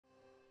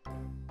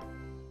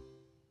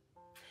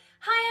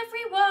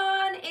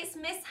everyone, it's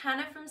Miss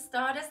Hannah from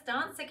Stardust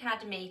Dance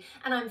Academy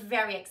and I'm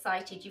very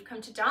excited you've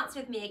come to dance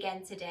with me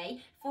again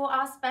today for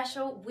our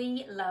special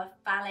We Love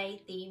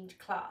Ballet themed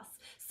class.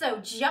 So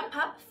jump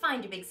up,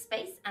 find a big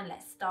space and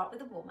let's start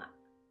with a warm-up.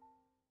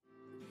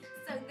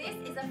 So this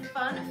is a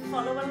fun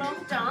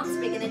follow-along dance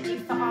we're going to do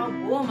for our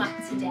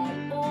warm-up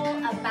today, all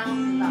about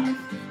love.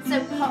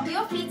 So pop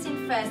your feet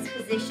in first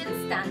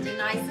position, standing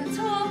nice and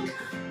tall.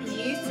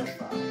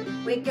 Beautiful.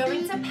 We're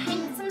going to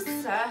paint some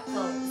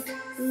circles.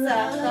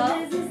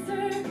 Circle.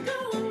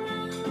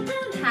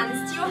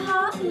 Hands to your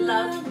heart.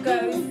 Love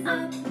goes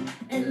up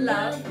and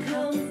love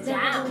comes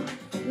down.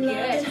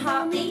 Good.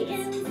 Heartbeat.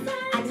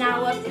 And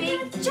now a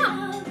big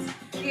jump.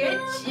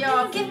 Good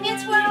job. Give me a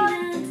twirl.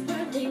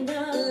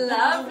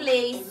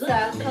 Lovely.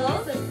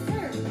 Circles.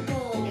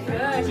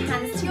 Good.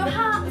 Hands to your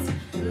heart.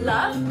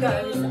 Love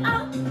goes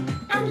up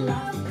and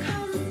love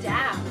comes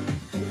down.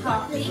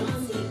 Heartbeat.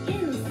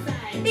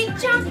 Big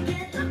jump.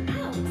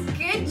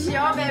 Good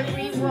job,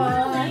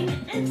 everyone.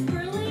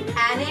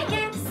 And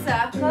again,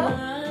 circle.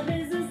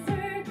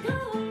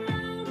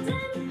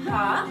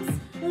 Heart.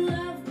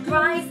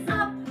 Rise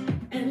up.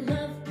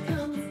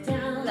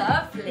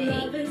 Lovely.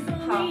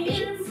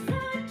 Heartbeat.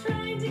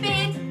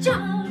 Big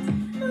jump.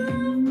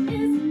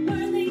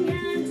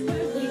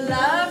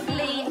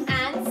 Lovely.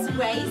 And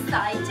sway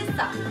side to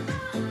side.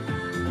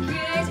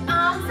 Good.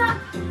 Arms up.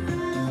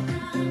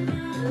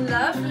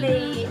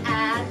 Lovely.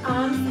 And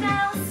arms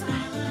down.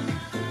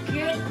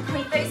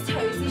 Point those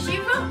toes as you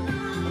rock,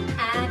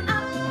 and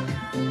up,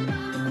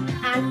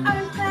 and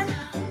open,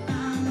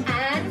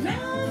 and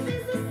round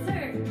is a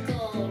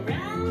circle,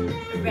 round.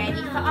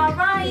 Ready for our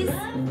rise.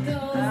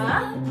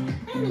 Up,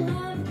 and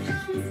love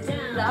comes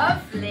down.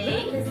 Lovely.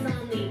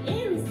 On the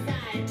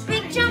inside.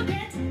 Big jump.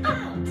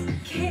 Out.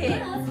 Good.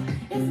 Love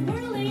is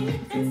whirling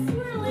and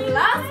swirling.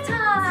 Last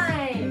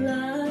time.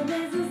 Love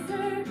is a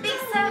circle. Big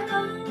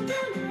circle.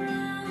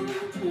 Round.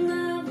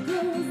 Love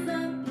goes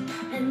up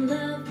and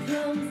love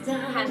comes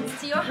down. Hands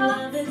to your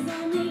heart.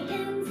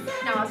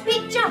 Now a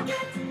big jump.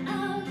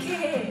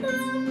 Good.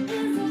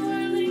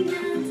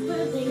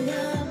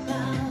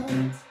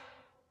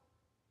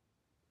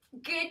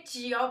 Good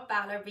job,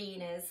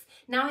 ballerinas.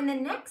 Now in the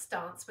next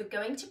dance, we're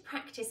going to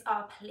practice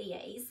our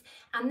pliés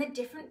and the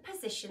different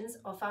positions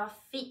of our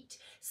feet.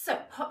 So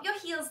pop your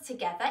heels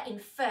together in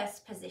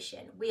first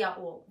position. We are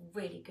all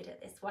really good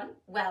at this one.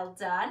 Well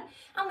done.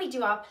 And we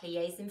do our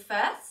pliés in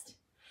first.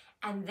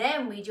 And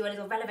then we do a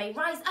little releve,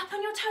 rise up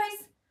on your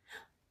toes.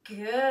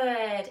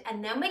 Good.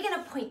 And then we're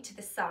going to point to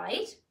the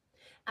side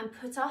and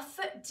put our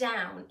foot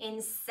down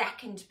in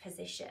second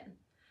position.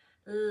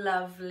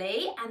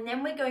 Lovely. And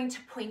then we're going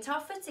to point our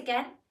foot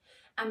again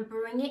and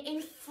bring it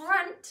in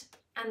front.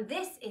 And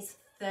this is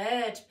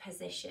third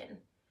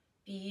position.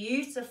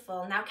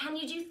 Beautiful. Now, can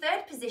you do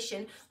third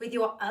position with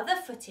your other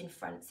foot in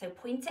front? So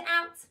point it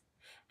out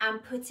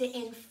and put it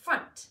in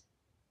front.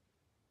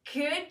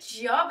 Good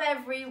job,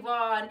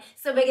 everyone.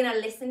 So we're going to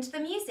listen to the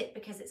music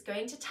because it's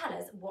going to tell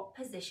us what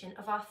position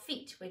of our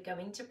feet we're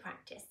going to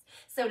practice.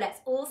 So let's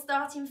all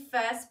start in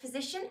first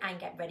position and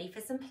get ready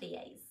for some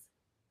pliés.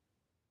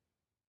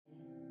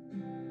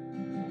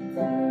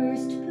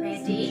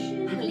 Ready?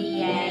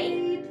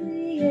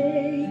 Plie.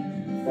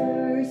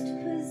 First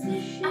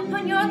position. Up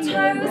on your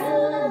toes.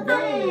 Up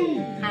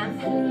and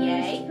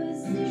plie.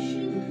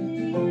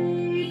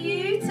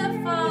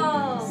 Beautiful.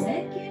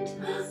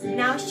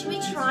 Now should we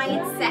try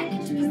in second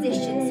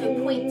position? So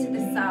point to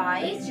the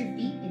side.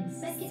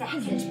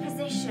 Second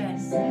position.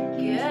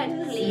 Good.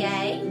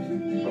 Plie.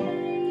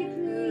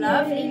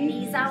 Lovely.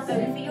 Knees out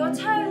over your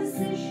toes.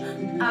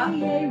 Up.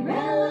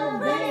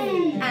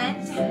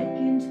 And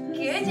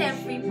good,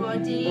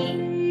 everybody.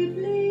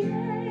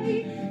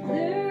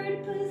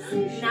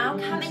 Now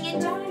coming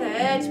into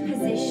third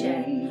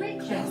position.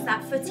 Place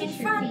that foot in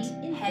front.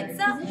 Heads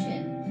up.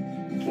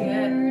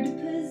 Good.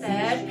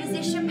 Third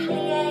position,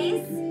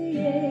 pliés.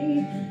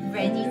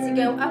 Ready to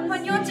go up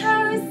on your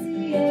toes.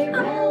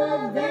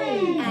 Up.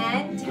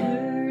 And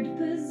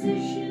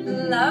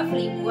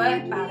lovely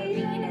work,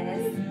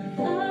 ballerinas.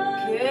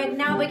 Good.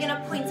 Now we're going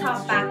to point our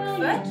back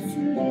foot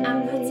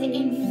and put it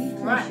in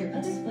front.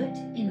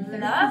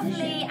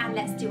 Lovely. And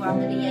let's do our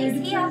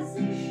pliés here.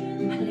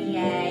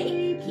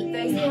 Plie. Keep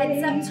those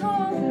heads up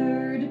tall.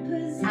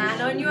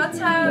 And on your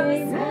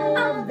toes.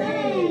 Up.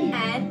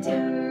 And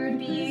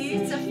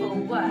beautiful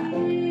work.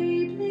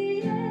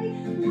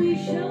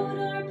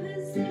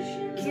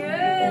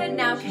 Good.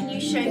 Now can you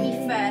show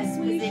me first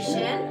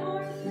position,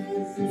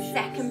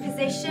 second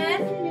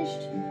position,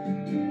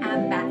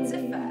 and back to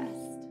first.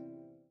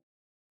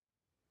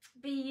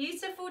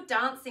 Beautiful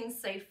dancing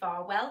so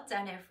far. Well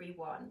done,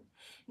 everyone.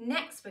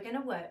 Next, we're going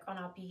to work on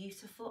our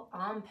beautiful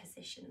arm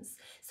positions.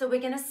 So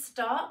we're going to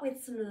start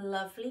with some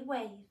lovely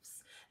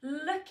waves,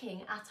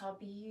 looking at our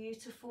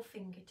beautiful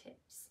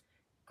fingertips.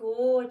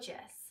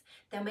 Gorgeous.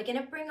 Then we're going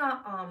to bring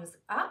our arms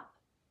up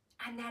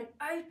and then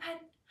open.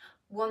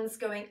 One's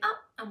going up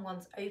and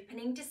one's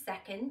opening to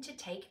second to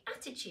take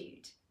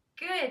attitude.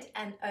 Good.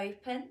 And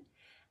open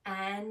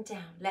and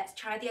down. Let's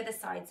try the other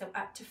side. So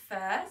up to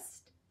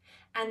first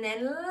and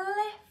then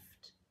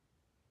lift.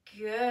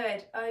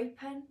 Good,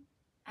 open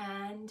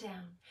and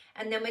down.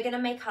 And then we're going to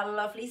make our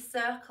lovely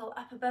circle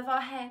up above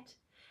our head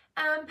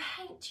and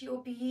paint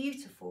your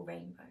beautiful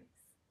rainbows.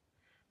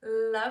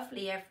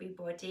 Lovely,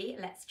 everybody.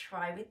 Let's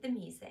try with the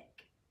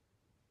music.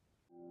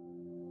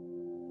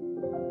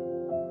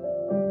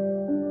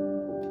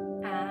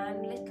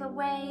 And little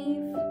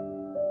wave.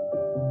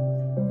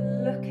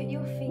 Look at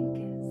your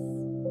fingers.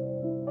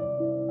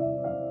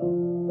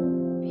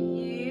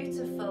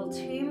 Beautiful.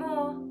 Two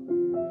more.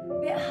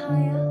 Bit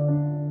higher.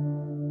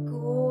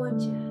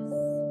 Gorgeous.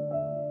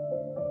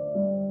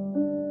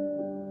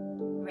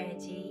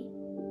 Ready?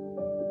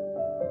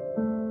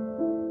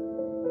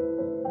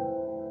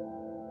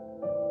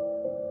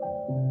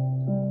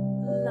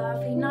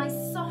 Lovely, nice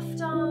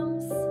soft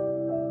arms.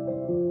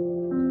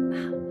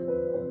 Up.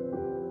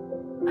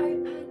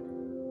 Open.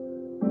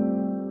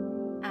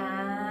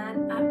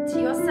 And up to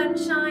your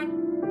sunshine.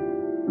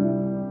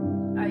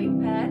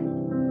 Open.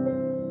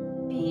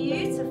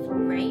 Beautiful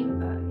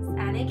rainbows.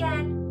 And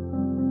again.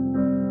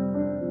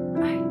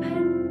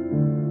 Open.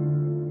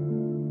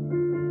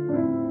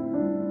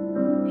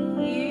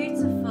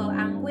 Beautiful.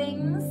 And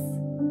wings.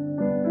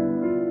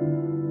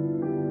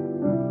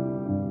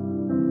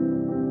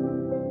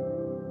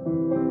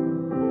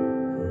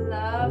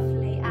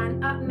 Lovely.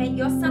 And up, make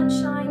your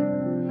sunshine.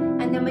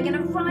 And then we're going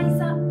to rise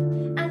up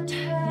and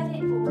turn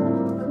it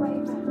all the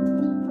way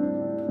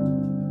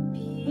around.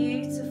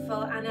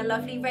 Beautiful. And a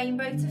lovely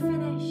rainbow to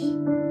finish.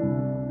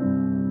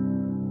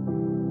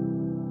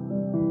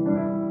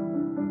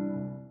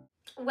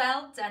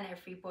 Well done,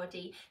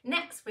 everybody.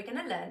 Next, we're going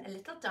to learn a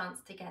little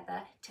dance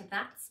together to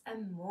That's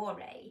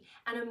Amore.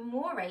 And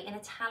amore in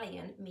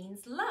Italian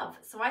means love.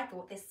 So I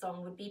thought this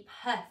song would be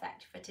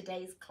perfect for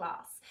today's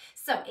class.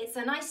 So it's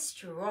a nice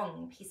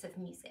strong piece of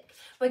music.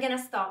 We're going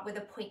to start with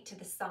a point to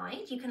the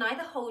side. You can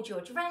either hold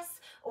your dress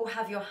or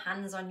have your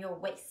hands on your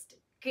waist.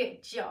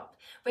 Good job.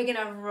 We're going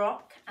to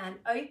rock and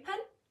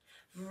open,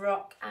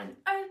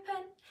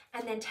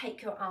 and then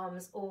take your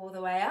arms all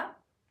the way up.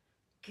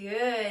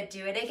 Good,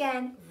 do it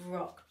again.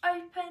 Rock,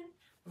 open,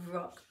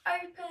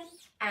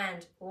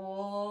 and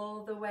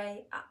all the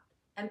way up.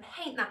 And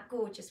paint that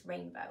gorgeous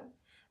rainbow.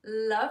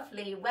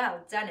 Lovely,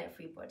 well done,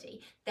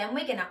 everybody. Then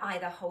we're gonna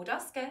either hold our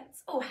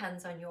skirts or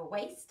hands on your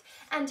waist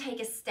and take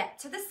a step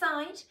to the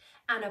side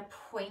and a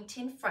point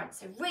in front.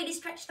 So really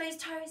stretch those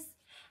toes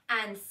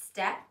and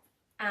step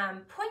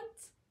and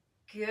point.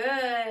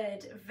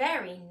 Good,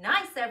 very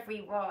nice,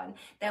 everyone.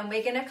 Then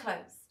we're gonna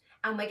close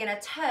and we're gonna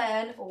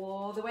turn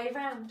all the way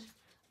around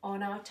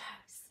on our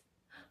toes.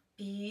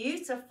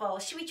 Beautiful.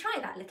 Should we try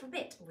that a little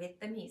bit with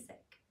the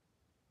music?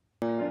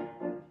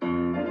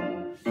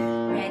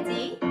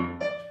 Ready?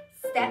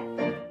 Step,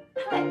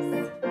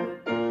 close.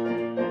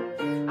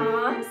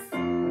 Arms.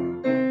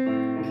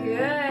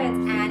 Good.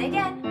 And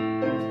again.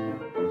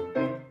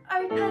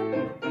 Open.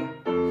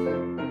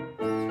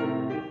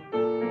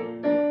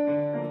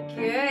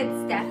 Good.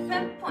 Step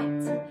and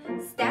point.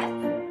 Step,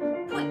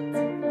 point.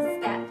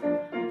 Step,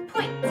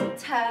 point.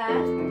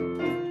 Turn.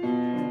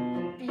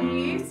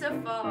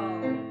 Beautiful.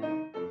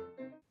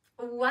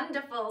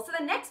 Wonderful. So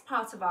the next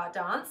part of our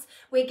dance,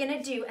 we're going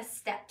to do a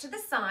step to the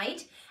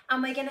side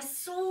and we're going to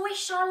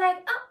swish our leg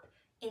up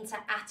into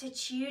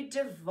attitude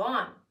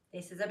devant.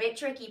 This is a bit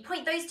tricky.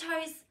 Point those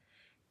toes.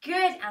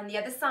 Good. And the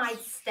other side,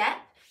 step,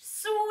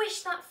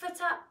 swish that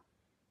foot up.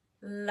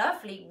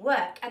 Lovely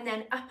work. And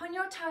then up on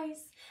your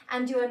toes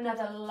and do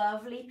another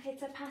lovely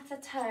pitter-patter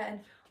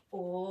turn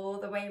all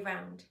the way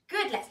round.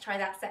 Good. Let's try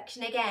that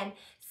section again.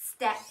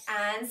 Step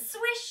and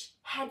swish.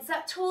 Heads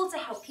up tall to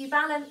help you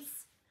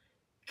balance.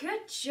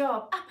 Good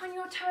job. Up on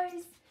your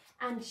toes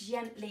and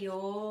gently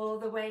all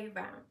the way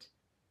round.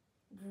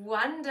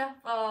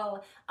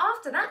 Wonderful.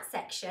 After that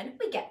section,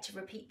 we get to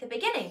repeat the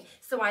beginning.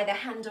 So either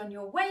hand on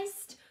your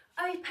waist,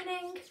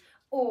 opening,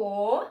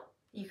 or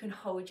you can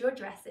hold your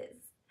dresses.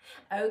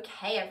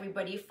 Okay,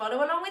 everybody,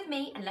 follow along with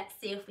me and let's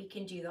see if we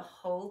can do the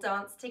whole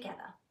dance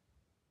together.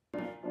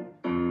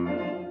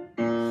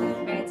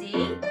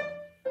 Ready?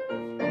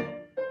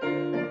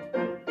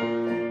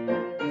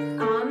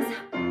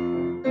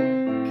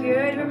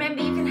 Good.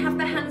 Remember, you can have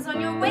the hands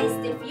on your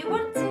waist if you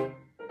want to.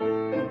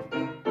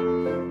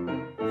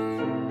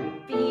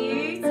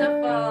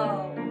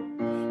 Beautiful.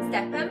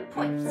 Step and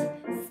point.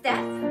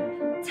 Step,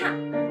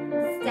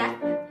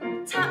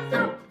 tap,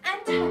 up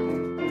and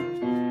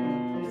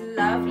turn.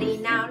 Lovely.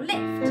 Now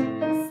lift.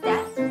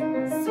 Step,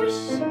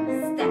 swish,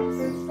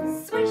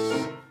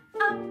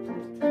 up.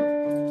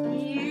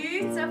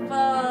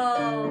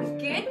 Beautiful.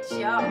 Good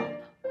job.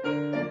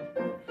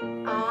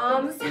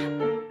 Arms up.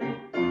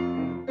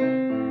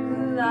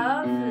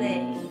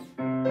 Lovely.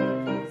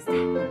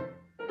 Step.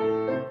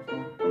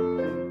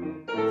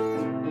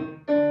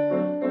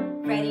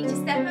 Ready to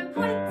step and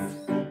point.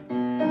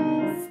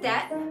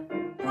 Step,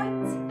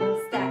 point,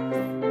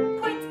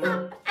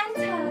 up and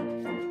turn.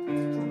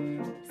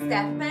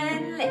 Step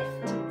and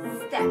lift.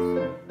 Step,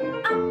 up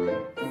and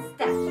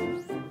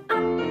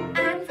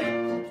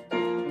round.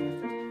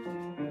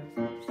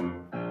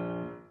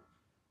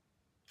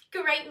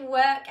 Great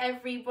work,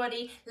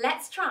 everybody.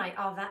 Let's try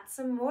our That's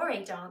Amore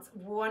dance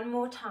one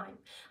more time.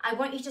 I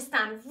want you to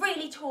stand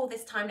really tall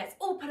this time. Let's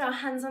all put our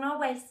hands on our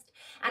waist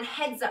and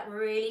heads up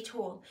really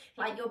tall,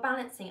 like you're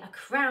balancing a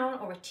crown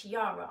or a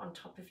tiara on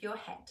top of your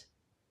head.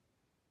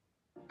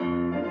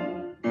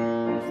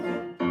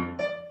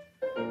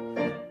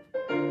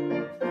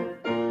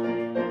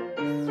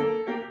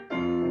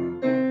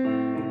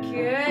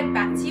 Good,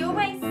 back to your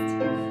waist.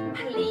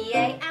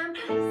 Plie and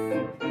place.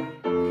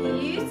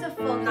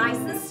 Beautiful, nice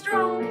and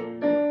strong.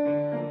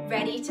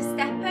 Ready to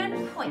step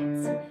and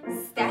point.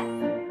 Step,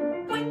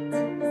 point,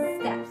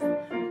 step.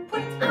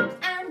 Point up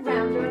and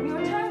round on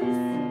your toes.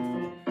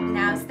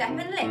 Now step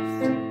and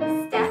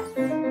lift. Step,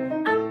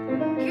 up.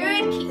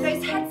 Good, keep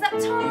those heads up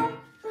tall.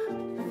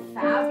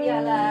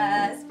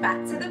 Fabulous.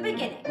 Back to the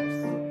beginning.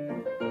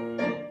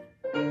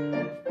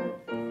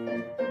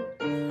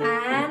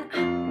 And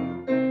up.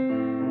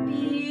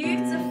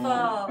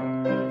 Beautiful.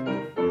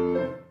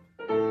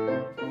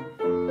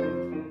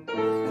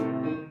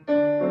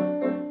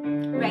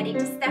 Ready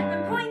to step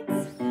and point.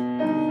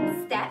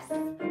 Step,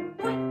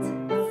 point,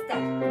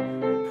 step.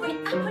 Point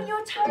up on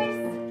your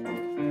toes.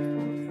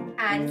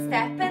 And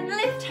step and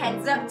lift,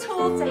 heads up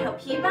tall to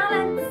help you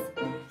balance.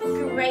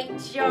 Great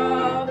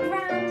job.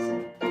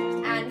 Round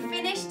and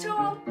finish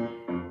tall.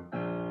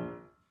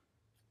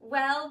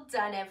 Well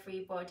done,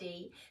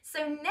 everybody.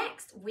 So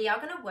next we are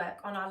going to work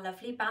on our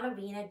lovely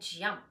ballerina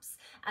jumps.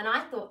 And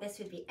I thought this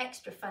would be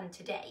extra fun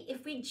today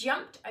if we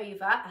jumped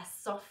over a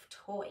soft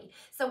toy.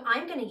 So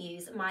I'm going to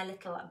use my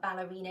little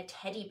ballerina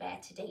teddy bear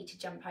today to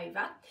jump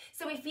over.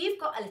 So if you've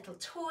got a little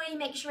toy,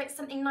 make sure it's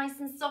something nice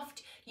and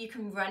soft, you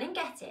can run and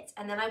get it.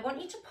 And then I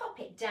want you to pop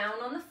it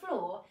down on the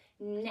floor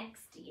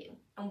next to you.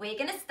 And we're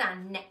going to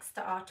stand next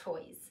to our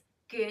toys.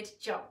 Good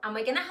job. And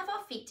we're going to have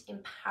our feet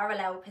in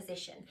parallel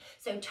position.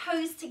 So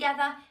toes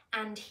together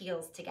and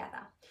heels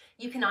together.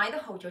 You can either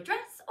hold your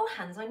dress or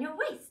hands on your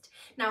waist.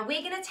 Now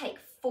we're going to take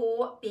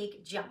 4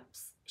 big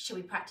jumps. Shall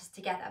we practice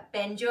together?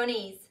 Bend your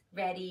knees.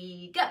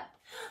 Ready, go.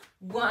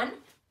 1,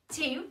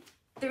 2,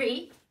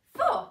 3,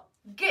 4.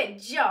 Good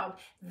job.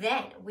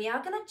 Then we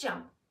are going to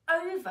jump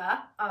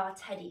over our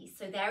teddies.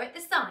 So they're at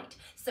the side.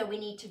 So we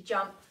need to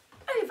jump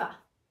over.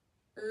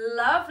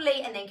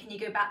 Lovely. And then can you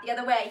go back the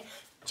other way?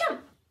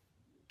 Jump.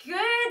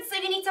 Good, so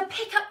you need to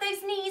pick up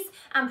those knees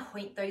and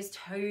point those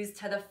toes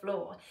to the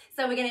floor.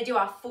 So we're going to do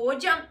our 4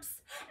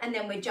 jumps and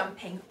then we're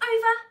jumping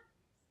over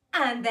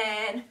and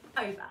then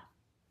over.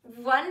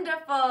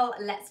 Wonderful,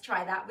 let's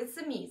try that with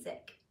some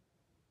music.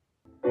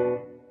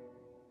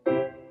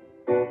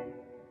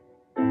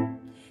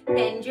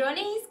 Bend your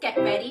knees, get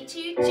ready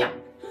to jump.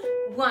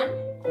 1,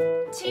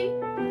 2,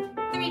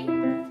 3,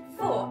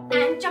 4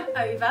 and jump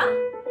over,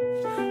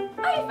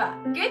 over,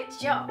 good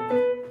job.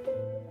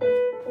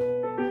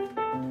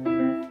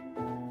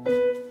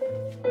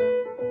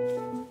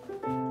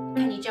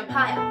 Jump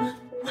higher.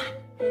 1,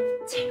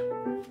 2.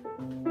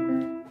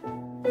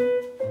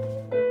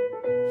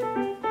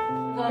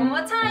 One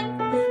more time.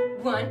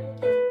 1,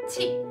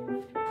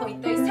 2.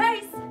 Point those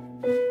toes.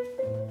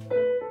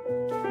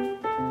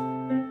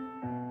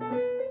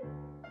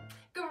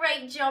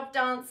 Great job,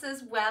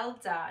 dancers. Well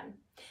done.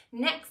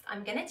 Next,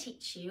 I'm going to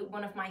teach you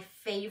one of my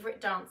favourite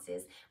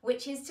dances,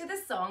 which is to the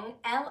song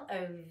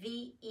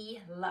L-O-V-E,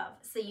 Love.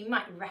 So you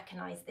might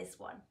recognise this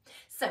one.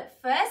 So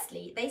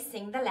firstly, they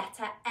sing the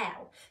letter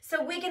L.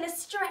 So we're going to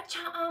stretch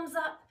our arms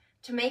up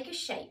to make a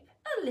shape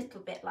a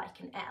little bit like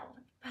an L.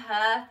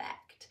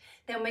 Perfect.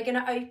 Then we're going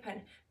to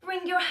open.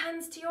 Bring your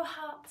hands to your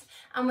heart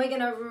and we're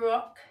going to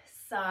rock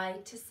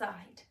side to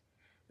side.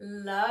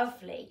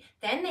 Lovely.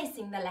 Then they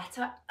sing the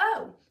letter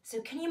O.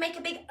 So can you make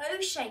a big O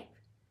shape?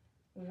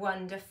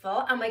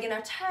 Wonderful. And we're going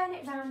to turn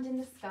it round in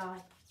the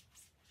sky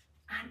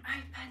and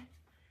open.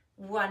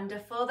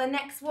 Wonderful. The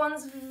next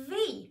one's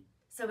V.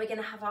 So we're going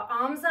to have our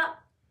arms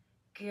up.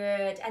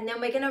 Good. And then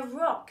we're going to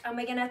rock and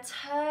we're going to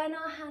turn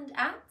our hand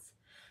out.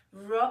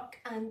 Rock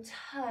and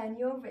turn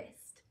your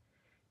wrist.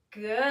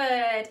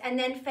 Good. And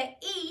then for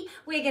E,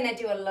 we're going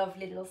to do a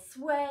lovely little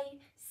sway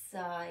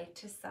side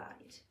to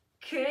side.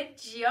 Good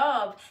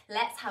job.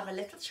 Let's have a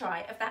little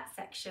try of that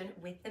section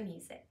with the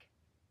music.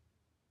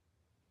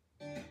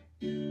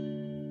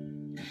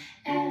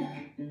 L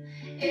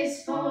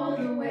is for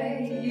the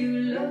way you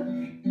look.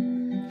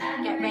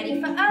 Get ready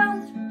for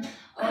O.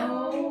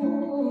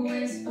 O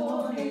is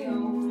for the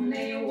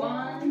only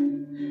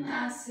one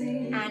I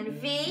see. And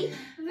V.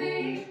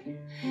 V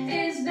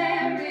is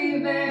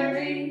very,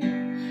 very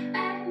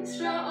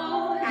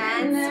extraordinary.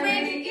 And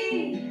swing.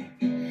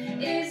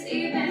 E is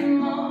even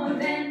more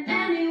than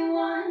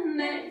anyone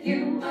that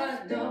you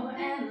adore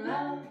and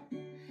love.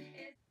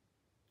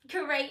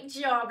 Great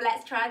job.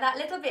 Let's try that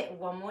little bit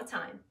one more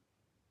time.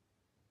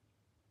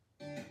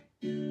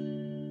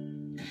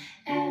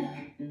 L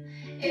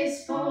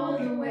is for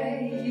the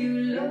way you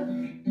look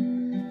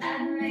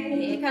at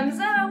me. Here comes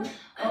O.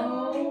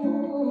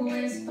 O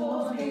is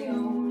for the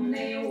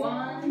only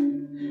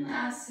one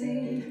I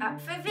see. Up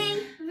for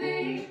V.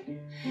 V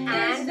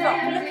And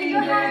rock. Look at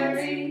your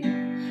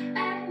hands.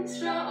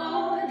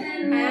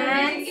 extraordinary.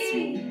 And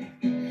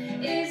E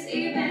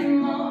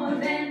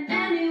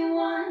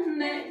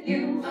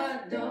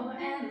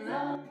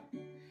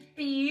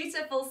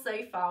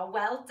Oh,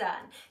 well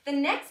done. The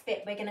next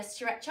bit, we're going to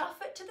stretch our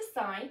foot to the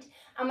side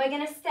and we're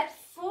going to step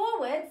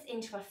forwards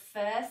into a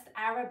first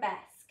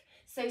arabesque.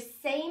 So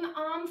same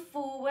arm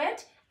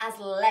forward as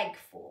leg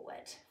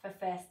forward for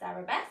first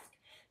arabesque.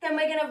 Then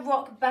we're going to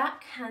rock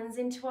back, hands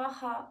into our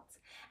heart.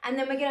 And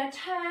then we're going to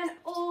turn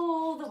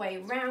all the way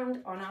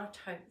round on our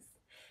toes.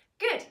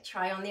 Good.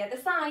 Try on the other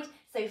side.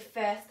 So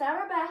first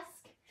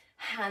arabesque,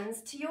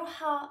 hands to your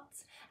heart,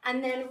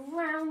 and then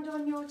round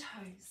on your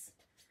toes.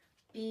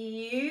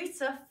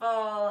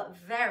 Beautiful.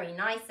 Very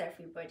nice,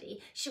 everybody.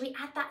 Should we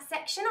add that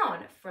section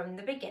on from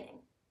the beginning?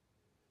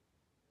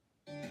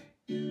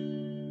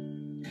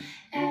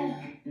 L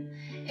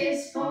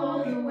is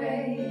for the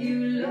way you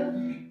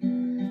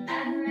look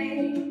at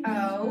me.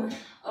 O.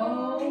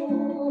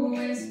 O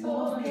is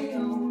for the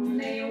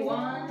only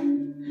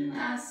one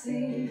I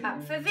see.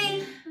 Up for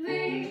V.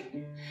 V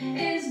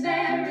is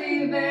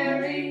very,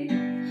 very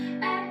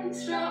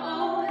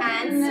extraordinary.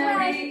 And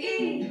sway.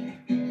 E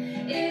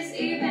is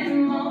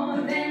even more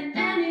than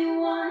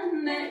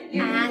anyone that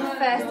you And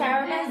first adore.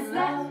 arabesque And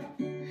love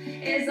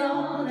is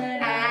all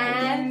that And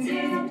I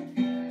can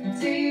give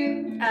to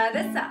you.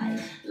 Other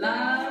side.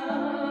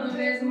 Love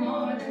is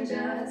more than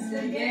just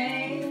a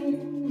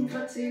game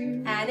for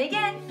two. And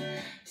again.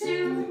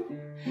 Two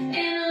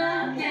in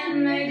love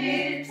can make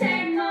it.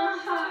 Take my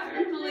heart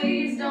and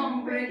please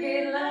don't break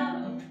it.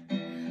 Love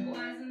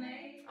was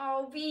made.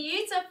 Oh,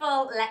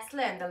 beautiful. Let's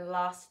learn the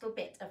last little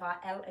bit of our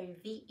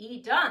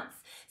LOVE dance.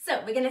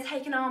 So we're going to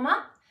take an arm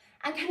up.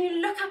 And can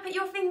you look up at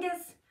your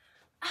fingers?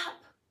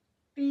 Up.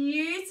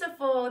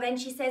 Beautiful. Then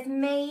she says,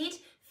 made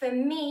for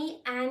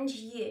me and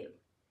you.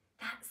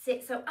 That's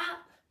it. So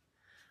up,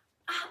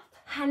 up,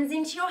 hands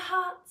into your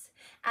heart.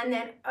 And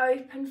then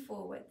open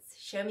forwards.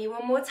 Show me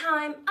one more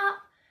time. Up.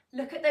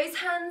 Look at those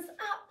hands.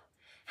 Up.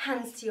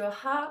 Hands to your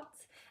heart.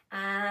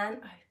 And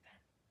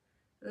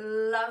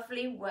open.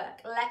 Lovely work.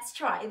 Let's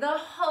try the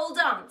whole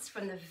dance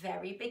from the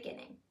very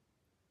beginning.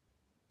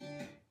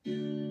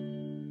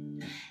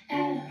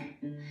 L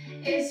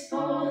is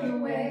for the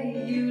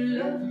way you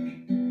look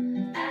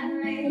at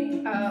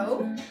me.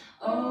 O.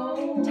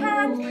 O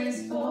Turn.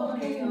 is for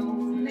the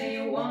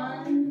only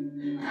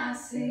one I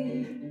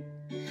see.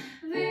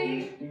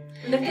 V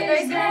Look at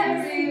those is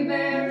hands. very,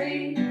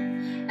 very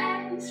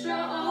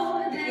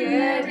extraordinary.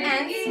 Good.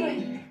 And E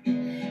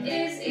swing.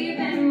 is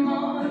even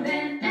more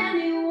than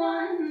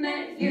anyone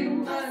that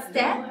you adore.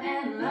 Step.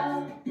 And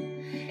love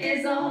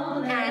is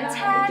all that And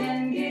I turn.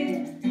 can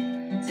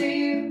give to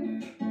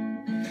you.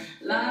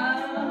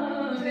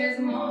 Love is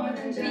more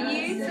than just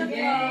Beautiful. a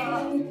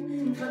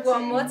game for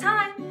One two. more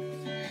time.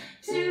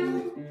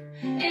 Two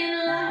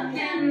in love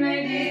can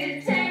make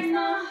it. Take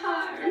my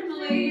heart and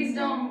please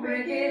don't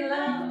break it.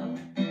 Love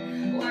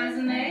was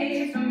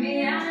made for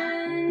me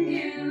and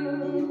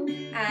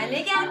you. And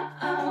again.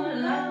 Oh,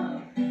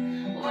 love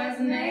was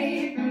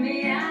made for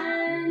me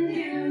and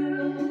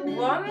you.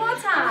 One more I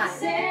time.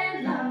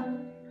 said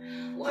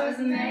love was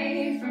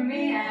made for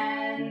me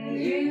and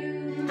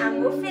you.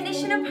 And we'll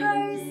finish in a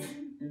pose.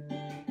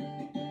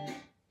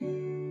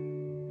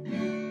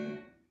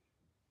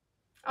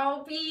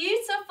 Oh,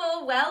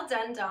 beautiful. Well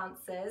done,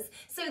 dancers.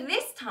 So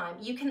this time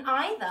you can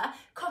either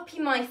copy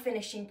my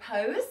finishing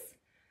pose,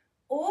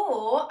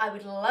 or I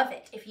would love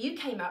it if you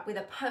came up with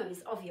a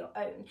pose of your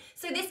own.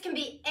 So this can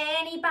be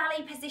any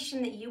ballet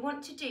position that you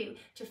want to do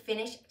to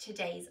finish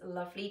today's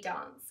lovely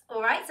dance.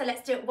 All right, so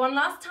let's do it one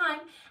last time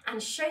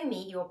and show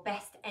me your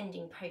best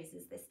ending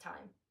poses this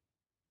time.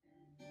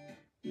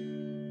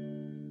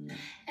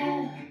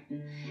 L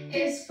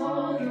is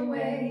for the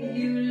way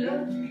you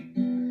look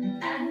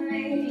at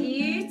me.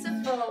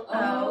 Beautiful.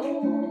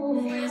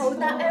 O. O is Hold for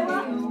that O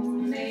up. the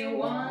only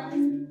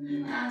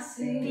one I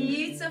see.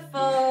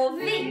 Beautiful.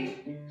 V.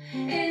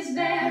 is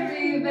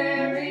very,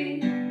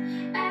 very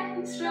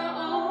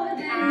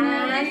extraordinary.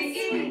 And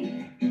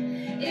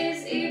E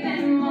is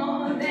even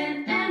more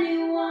than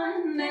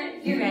anyone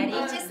that you Ready to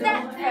adore.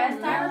 step. First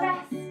And love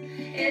arabesque.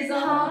 is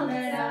all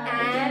that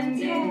I And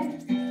can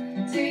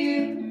give to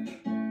you.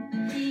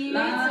 Beautiful.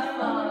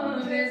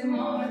 Love is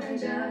more than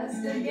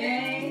just a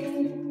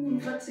game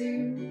for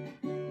two.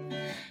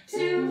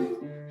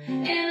 Two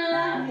in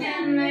love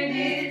can make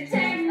it.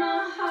 Take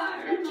my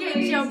heart and Good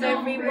please job,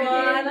 don't break it.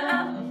 everyone.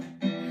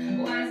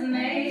 Love was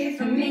made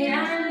for me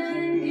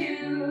and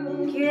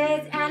you.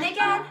 Good. And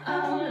again.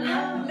 Oh,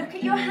 love Look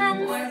at your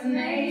hands. was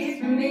made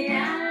for me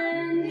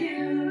and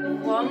you.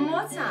 One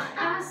more time.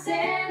 I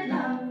said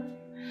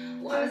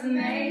love was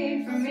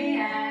made for me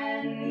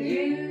and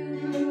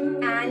you.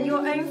 And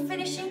your own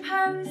finishing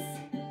pose.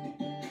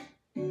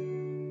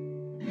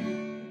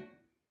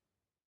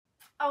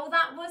 Oh,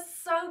 that was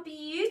so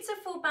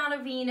beautiful,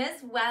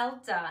 ballerinas. Well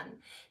done.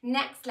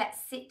 Next, let's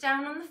sit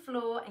down on the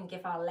floor and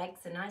give our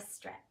legs a nice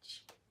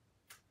stretch.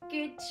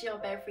 Good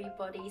job,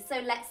 everybody. So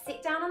let's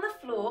sit down on the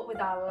floor with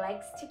our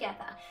legs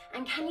together.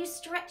 And can you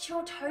stretch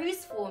your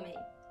toes for me?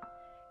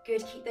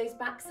 Good, keep those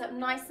backs up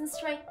nice and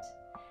straight.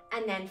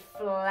 And then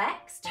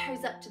flex,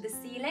 toes up to the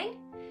ceiling.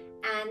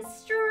 And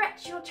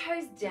stretch your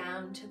toes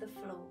down to the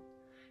floor.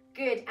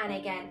 Good, and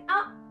again,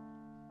 up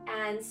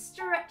and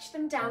stretch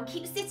them down.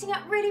 Keep sitting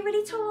up really,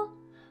 really tall.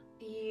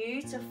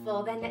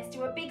 Beautiful. Then let's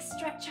do a big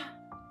stretch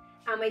up.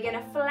 And we're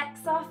going to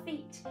flex our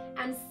feet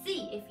and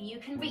see if you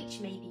can reach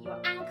maybe your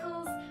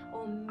ankles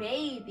or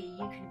maybe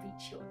you can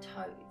reach your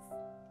toes.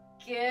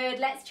 Good.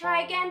 Let's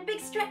try again. Big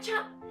stretch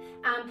up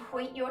and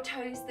point your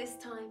toes this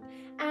time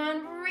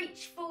and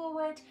reach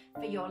forward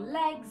for your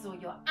legs or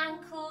your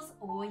ankles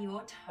or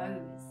your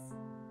toes.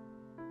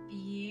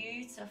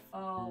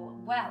 Beautiful.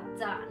 Well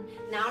done.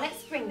 Now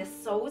let's bring the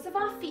soles of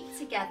our feet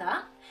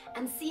together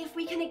and see if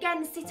we can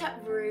again sit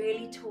up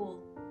really tall.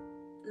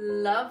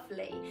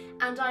 Lovely.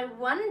 And I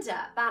wonder,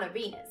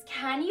 ballerinas,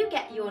 can you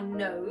get your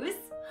nose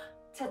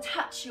to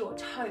touch your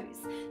toes?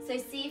 So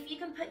see if you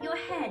can put your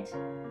head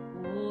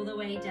all the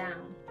way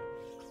down.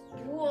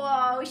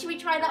 Whoa, should we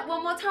try that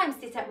one more time?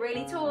 Sit up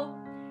really tall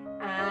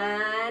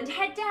and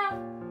head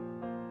down.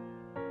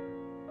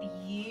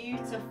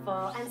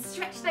 Beautiful. And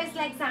stretch those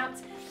legs out.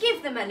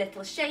 Give them a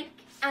little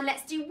shake. And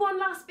let's do one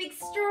last big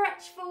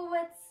stretch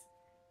forwards.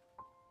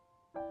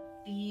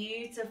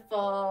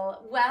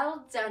 Beautiful.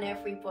 Well done,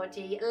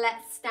 everybody.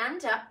 Let's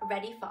stand up,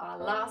 ready for our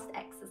last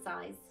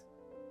exercise.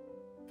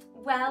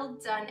 Well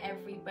done,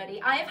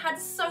 everybody. I have had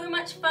so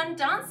much fun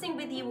dancing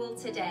with you all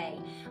today.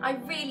 I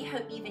really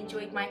hope you've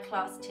enjoyed my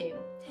class too.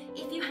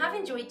 If you have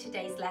enjoyed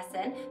today's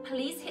lesson,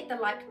 please hit the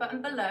like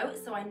button below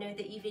so I know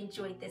that you've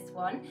enjoyed this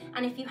one.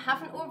 And if you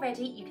haven't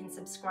already, you can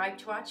subscribe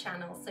to our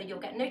channel so you'll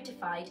get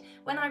notified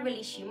when I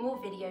release you more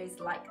videos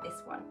like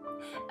this one.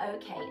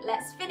 Okay,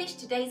 let's finish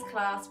today's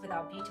class with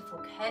our beautiful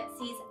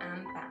curtsies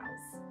and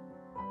bows.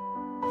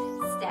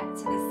 Step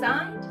to the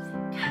side,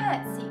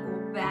 curtsy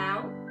or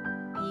bow.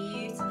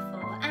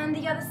 Beautiful. And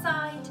the other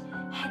side,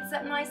 heads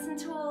up nice and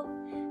tall,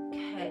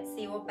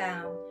 curtsy or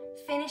bow.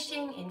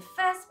 Finishing in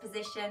first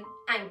position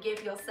and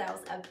give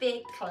yourselves a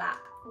big clap.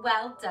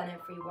 Well done,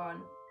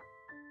 everyone.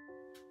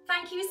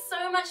 Thank you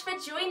so much for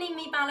joining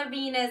me,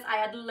 ballerinas. I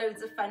had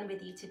loads of fun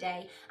with you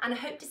today and I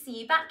hope to see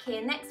you back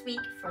here next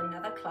week for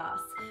another class.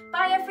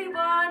 Bye,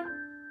 everyone.